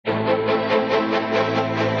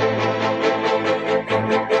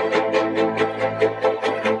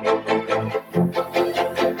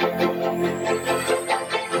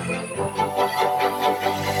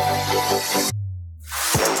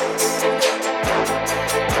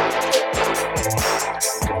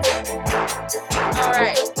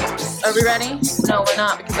We ready? No, we're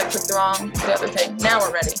not because I clicked the other thing. Now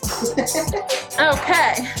we're ready.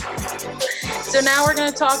 Okay. So now we're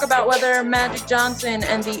going to talk about whether Magic Johnson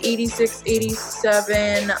and the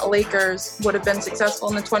 86-87 Lakers would have been successful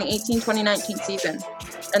in the 2018-2019 season.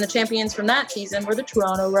 And the champions from that season were the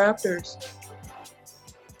Toronto Raptors.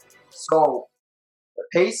 So the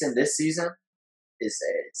pace in this season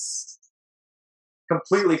is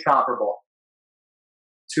completely comparable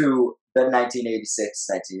to the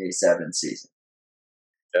 1986-1987 season.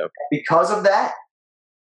 Yep. Because of that,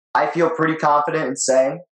 I feel pretty confident in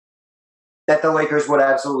saying that the Lakers would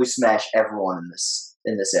absolutely smash everyone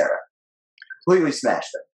in this era. Completely smash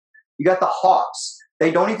them. You got the Hawks.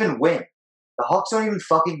 They don't even win. The Hawks don't even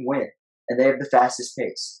fucking win. And they have the fastest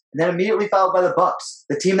pace. And then immediately followed by the Bucks,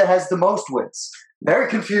 the team that has the most wins. Very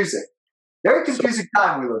confusing. Very confusing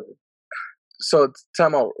time we live in. So,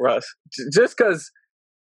 time out, Russ. Just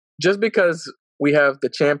because we have the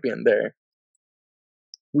champion there,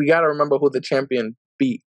 we got to remember who the champion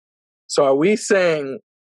beat. So are we saying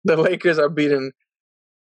the Lakers are beating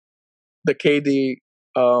the KD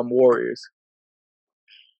Warriors?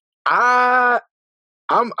 I'm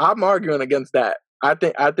arguing against that. I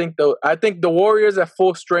think the Warriors at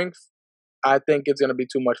full strength, I think it's going to be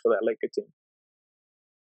too much for that Laker team.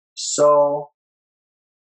 So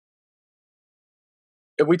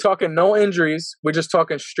if we're talking no injuries, we're just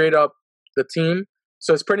talking straight up the team.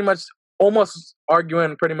 So it's pretty much almost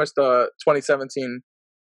arguing pretty much the 2017-18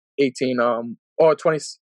 or the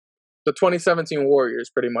 2017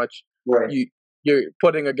 Warriors pretty much. Right. You're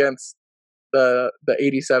putting against the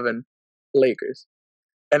 87 Lakers.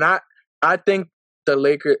 And I think that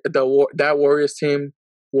Warriors team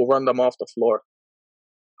will run them off the floor.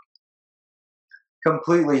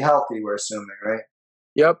 Completely healthy, we're assuming, right?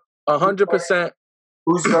 Yep, 100%.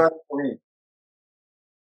 Who's guarding Kareem?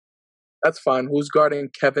 That's fine. Who's guarding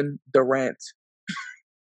Kevin Durant?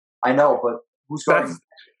 I know, but who's guarding?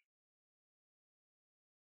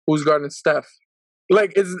 Who's guarding Steph?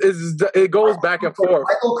 Like it goes back and forth.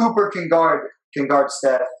 Michael Cooper can guard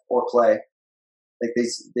Steph or Clay. Like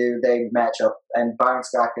they match up, and Byron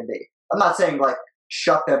Scott can be. I'm not saying like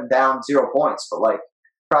shut them down 0 points, but like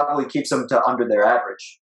probably keeps them to under their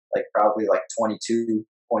average. Like probably like 22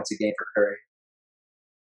 points a game for Curry.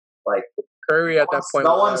 Like Curry at that point.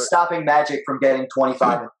 No one's stopping Magic from getting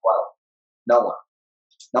 25 and 12. No one.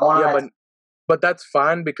 Yeah, but that's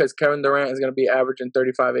fine because Kevin Durant is going to be averaging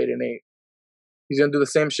 35, 8, and 8. He's going to do the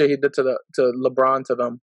same shit he did to LeBron to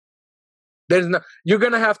them. You're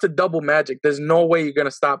going to have to double Magic. There's no way you're going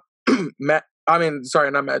to stop not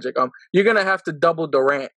Magic. You're going to have to double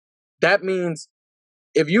Durant. That means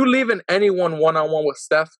if you leaving anyone one-on-one with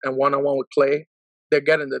Steph and one-on-one with Clay, they're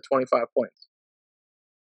getting the 25 points.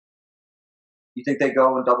 You think they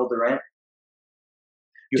go and double Durant?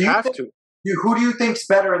 You have to. Who do you think's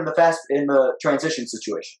better in the transition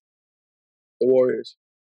situation? The Warriors.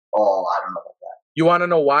 Oh, I don't know about that. You want to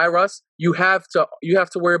know why, Russ? You have to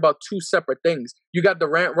worry about two separate things. You got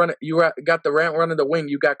Durant running. Got Durant running the wing.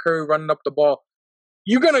 You got Curry running up the ball.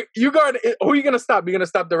 You guard. Who are you gonna stop? You're gonna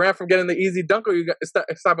stop Durant from getting the easy dunk, or you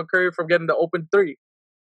stopping Curry from getting the open three?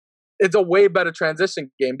 It's a way better transition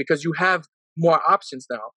game because you have more options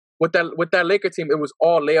now. With that Laker team, it was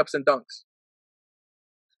all layups and dunks.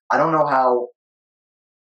 I don't know how.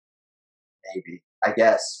 Maybe, I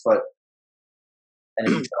guess, but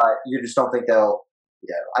you just don't think they'll.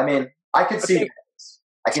 Yeah, I mean, I could see.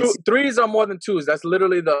 Threes are more than twos. That's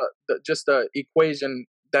literally the equation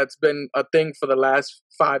that's been a thing for the last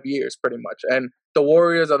 5 years, pretty much. And the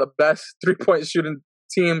Warriors are the best 3-point shooting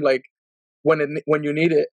team. Like when you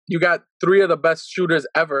need it, you got 3 of the best shooters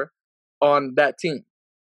ever on that team,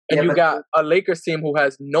 and you got a Lakers team who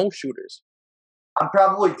has no shooters. I'm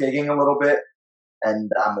probably digging a little bit,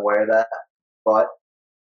 and I'm aware of that, but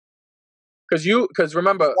because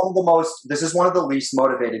remember, this is one of the least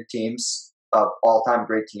motivated teams of all-time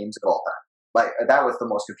great teams of all time. Like that was the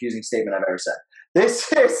most confusing statement I've ever said.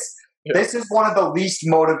 This is one of the least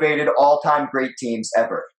motivated all-time great teams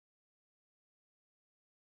ever.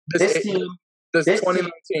 This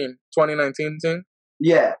 2019 team?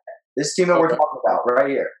 Yeah. This team that we're talking about right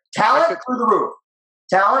here. Talent through the roof.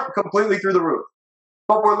 Talent completely through the roof.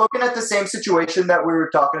 But we're looking at the same situation that we were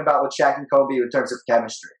talking about with Shaq and Kobe in terms of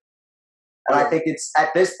chemistry. And I think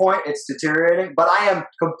at this point, it's deteriorating. But I am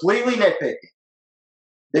completely nitpicking.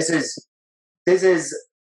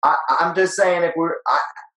 I'm just saying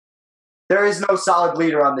there is no solid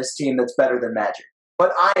leader on this team that's better than Magic.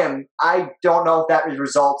 But I don't know if that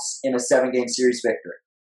results in a 7-game series victory.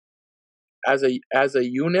 As a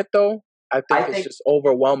unit, though, I think it's just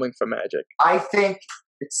overwhelming for Magic. I think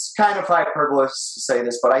it's kind of hyperbole to say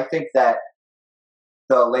this, but I think that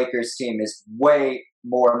the Lakers team is way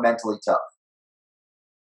more mentally tough,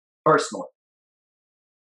 personally.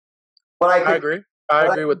 But I agree. I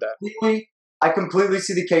agree with that. I completely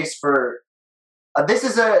see the case for I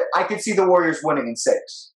could see the Warriors winning in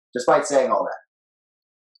 6, despite saying all that,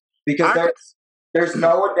 because there's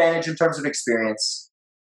no advantage in terms of experience.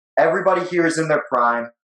 Everybody here is in their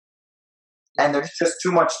prime, and there's just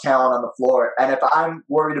too much talent on the floor. And if I'm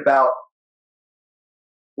worried about,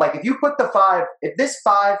 like, if you put if this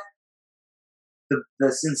 5,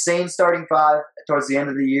 this insane starting 5 towards the end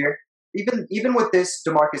of the year, even with this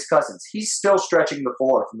DeMarcus Cousins, he's still stretching the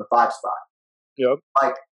floor from the 5 spot. Yep.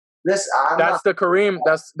 Like this, Kareem.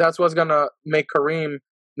 That's what's gonna make Kareem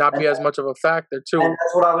not be as much of a factor too. And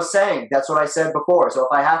that's what I was saying. That's what I said before. So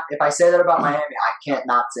if I say that about Miami, I can't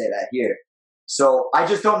not say that here. So I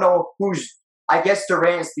just don't know I guess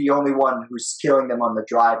Durant's the only one who's killing them on the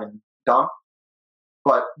drive and dunk,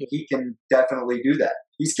 but he can definitely do that.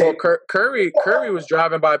 He's Curry was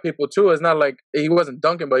driving by people too. It's not like he wasn't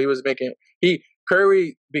dunking, but he was making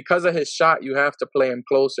Curry, because of his shot, you have to play him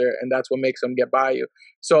closer, and that's what makes him get by you.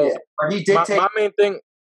 So my main thing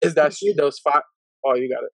is that those 5. Oh, you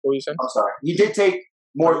got it. What were you saying? I'm sorry. He did take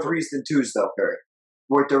more 3s than 2s though, Curry,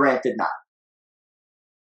 where Durant did not.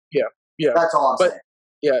 Yeah. That's all I'm saying.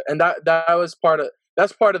 Yeah, and that was part of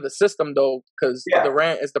the system though, because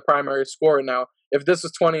Durant is the primary scorer now. If this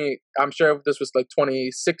was I'm sure if this was like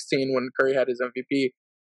 2016 when Curry had his MVP,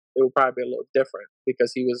 it would probably be a little different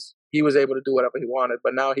because he was able to do whatever he wanted,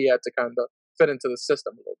 but now he had to kind of fit into the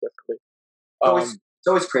system a little differently. It's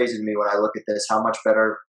always crazy to me when I look at this how much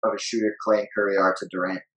better of a shooter Clay and Curry are to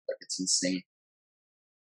Durant. Like, it's insane.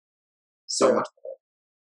 So much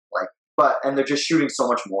better. And they're just shooting so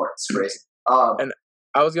much more. It's crazy. And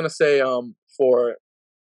I was gonna say, for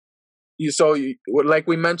you, like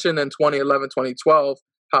we mentioned in 2011, 2012,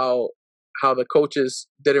 how the coaches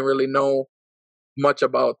didn't really know much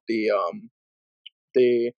about the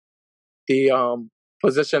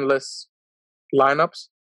positionless lineups.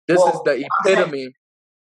 This is the epitome.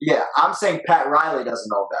 I'm saying Pat Riley doesn't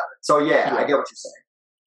know about it. So I get what you're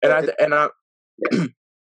saying.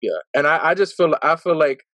 I just feel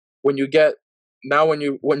like when you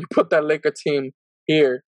put that Laker team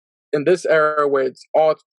here in this era where it's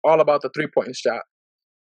all about the 3-point shot,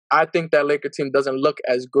 I think that Laker team doesn't look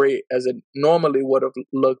as great as it normally would have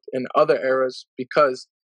looked in other eras because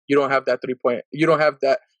you don't have that 3-point. You don't have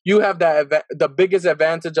that. You have that. The biggest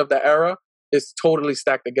advantage of the era is totally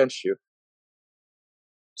stacked against you.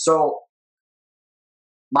 So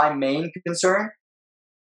my main concern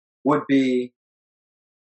would be,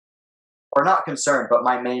 or not concern, but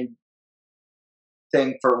my main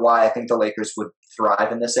thing for why I think the Lakers would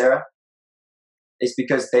thrive in this era is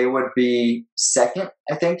because they would be second,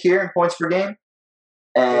 I think, here in points per game,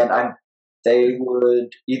 and they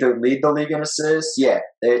would either lead the league in assists. Yeah,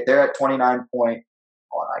 they're at 29 point.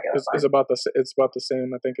 Hold on, it's about the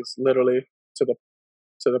same. I think it's literally to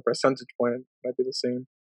the percentage point. It might be the same.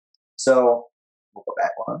 So we'll go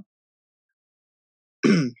back one.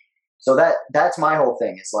 So that's my whole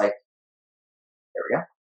thing. It's like, there we go.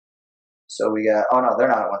 So we got, oh no, they're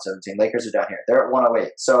not at 117. Lakers are down here. They're at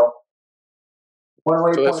 108. So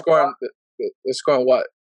 108. So they're scoring what?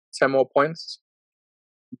 10 more points?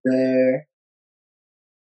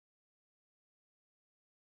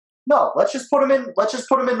 No, let's just put them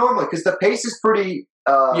in normally because the pace is pretty.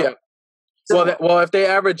 Well, if they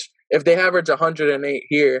average 108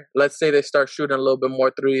 here, let's say they start shooting a little bit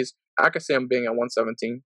more threes, I could see them being at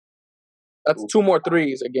 117. That's 2 more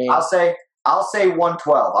threes a game. I'll say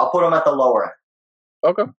 112. I'll put them at the lower end.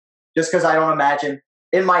 Okay. Just because I don't imagine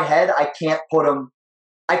in my head I can't put them.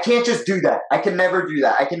 I can't just do that. I can never do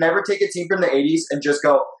that. I can never take a team from the 80s and just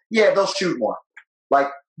go, yeah, they'll shoot more,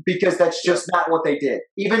 because that's just not what they did.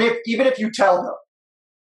 Even if you tell them,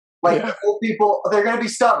 old people, they're gonna be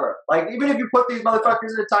stubborn. Like, even if you put these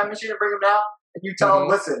motherfuckers in a time machine and bring them down, and you tell them,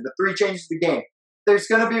 listen, the 3 changes the game. There's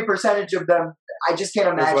gonna be a percentage of them. I just can't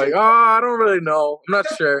imagine. It's like, I don't really know. I'm not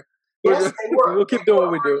sure. Yes, they were. We'll keep doing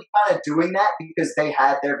what we do. Kind of doing that because they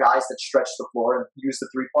had their guys that stretched the floor and used the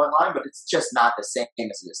 3-point line, but it's just not the same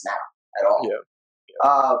as it is now at all. Yeah.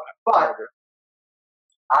 But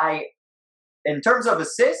in terms of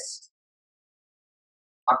assists,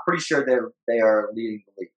 I'm pretty sure they are leading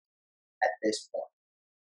the league at this point.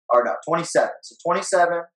 Or no, 27. So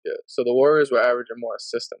 27. Yeah. So the Warriors were averaging more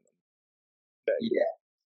assists than them. Yeah.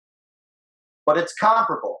 But it's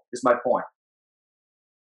comparable, is my point.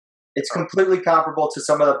 It's completely comparable to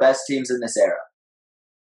some of the best teams in this era.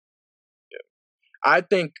 Yeah. I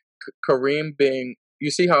think Kareem being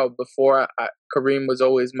you see how before Kareem was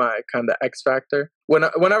always my kind of X factor.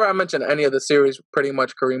 Whenever I mention any of the series, pretty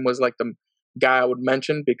much Kareem was like the guy I would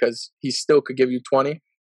mention because he still could give you 20.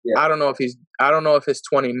 Yeah. I don't know if his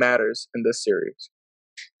 20 matters in this series.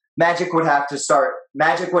 Magic would have to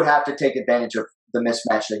take advantage of the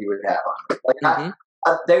mismatch that he would have on. Like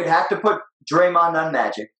they would have to put Draymond on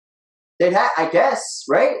Magic. I guess,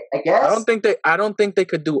 right? I guess. I don't think they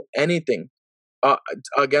could do anything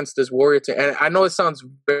against this Warrior team. And I know it sounds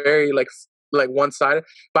very like one-sided,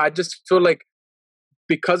 but I just feel like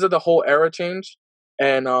because of the whole era change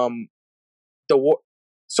and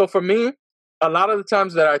so for me, a lot of the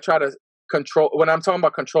times that I try to control, when I'm talking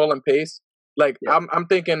about control and pace, like I'm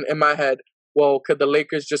thinking in my head, well, could the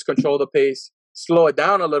Lakers just control the pace, slow it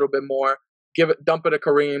down a little bit more, dump it to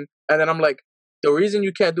Kareem, and then I'm like, the reason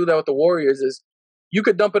you can't do that with the Warriors is you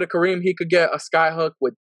could dump it to Kareem, he could get a sky hook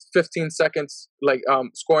with 15 seconds, like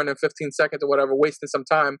scoring in 15 seconds or whatever, wasting some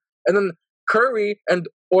time, and then Curry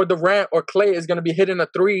or Durant or Clay is going to be hitting a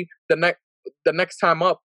three the next time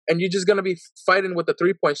up. And you're just going to be fighting with the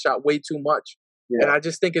three-point shot way too much. Yeah. And I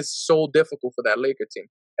just think it's so difficult for that Laker team.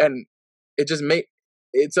 And it's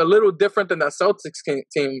a little different than that Celtics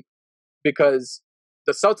team because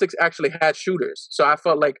the Celtics actually had shooters. So I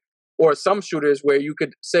felt like, or some shooters where you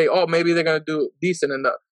could say, oh, maybe they're going to do decent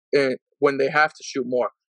when they have to shoot more.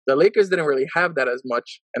 The Lakers didn't really have that as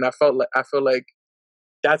much. And I feel like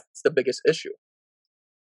that's the biggest issue.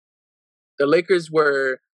 The Lakers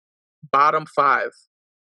were bottom 5.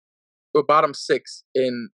 Or bottom 6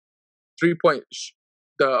 in three-point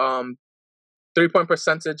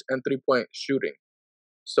percentage and 3-point shooting.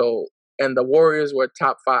 So, and the Warriors were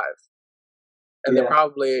top 5. And they're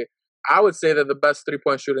probably, I would say they're the best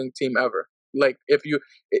 3-point shooting team ever. Like,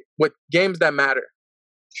 with games that matter.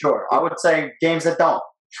 Sure. I would say games that don't.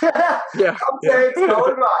 Yeah. I would say it's going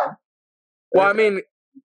on. Well, I mean,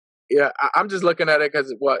 yeah, I'm just looking at it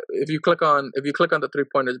because if you click on the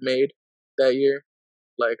 3-pointers made that year,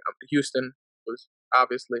 like Houston was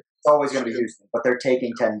obviously. It's always going to be Houston, but they're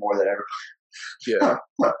taking 10 more than everybody. Yeah.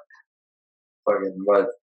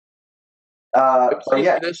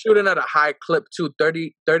 They're shooting at a high clip too, 39%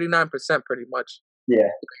 pretty much. Yeah.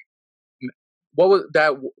 What was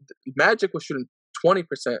that? Magic was shooting 20%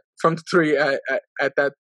 from 3 at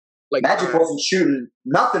that. Like Magic wasn't shooting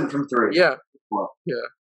nothing from 3. Yeah. Well, yeah.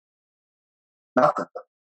 Nothing.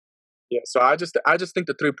 Yeah, so I just think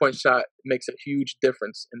the 3-point shot makes a huge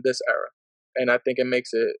difference in this era, and I think it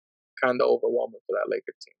makes it kind of overwhelming for that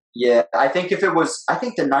Laker team. Yeah, I think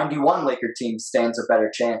the '91 Laker team stands a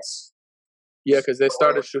better chance. Yeah, because they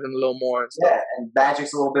started shooting a little more. And stuff. Yeah, and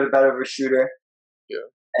Magic's a little bit better of a shooter. Yeah,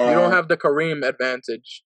 and you don't have the Kareem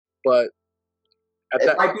advantage, but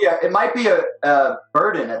it might be a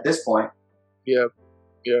burden at this point. Yeah,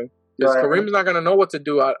 because Kareem's not gonna know what to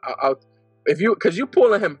do out. Because you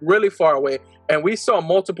pulling him really far away, and we saw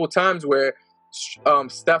multiple times where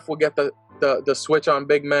Steph will get the switch on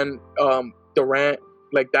big men, Durant,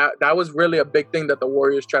 like that was really a big thing that the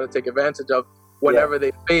Warriors try to take advantage of whenever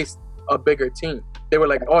they faced a bigger team. They were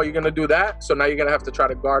like, oh, you're gonna do that, so now you're gonna have to try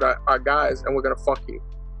to guard our guys, and we're gonna fuck you.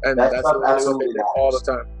 And that's absolutely what they do all the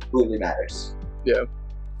time. Completely matters. Yeah.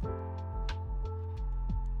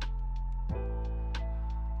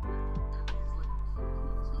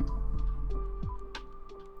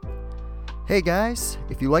 Hey guys,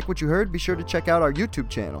 if you like what you heard, be sure to check out our YouTube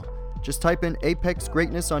channel. Just type in Apex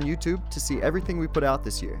Greatness on YouTube to see everything we put out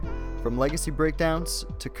this year. From legacy breakdowns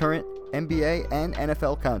to current NBA and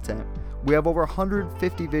NFL content. We have over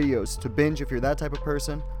 150 videos to binge if you're that type of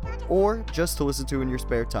person, or just to listen to in your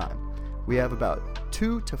spare time. We have about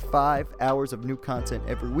 2 to 5 hours of new content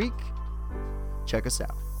every week. Check us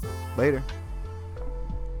out. Later.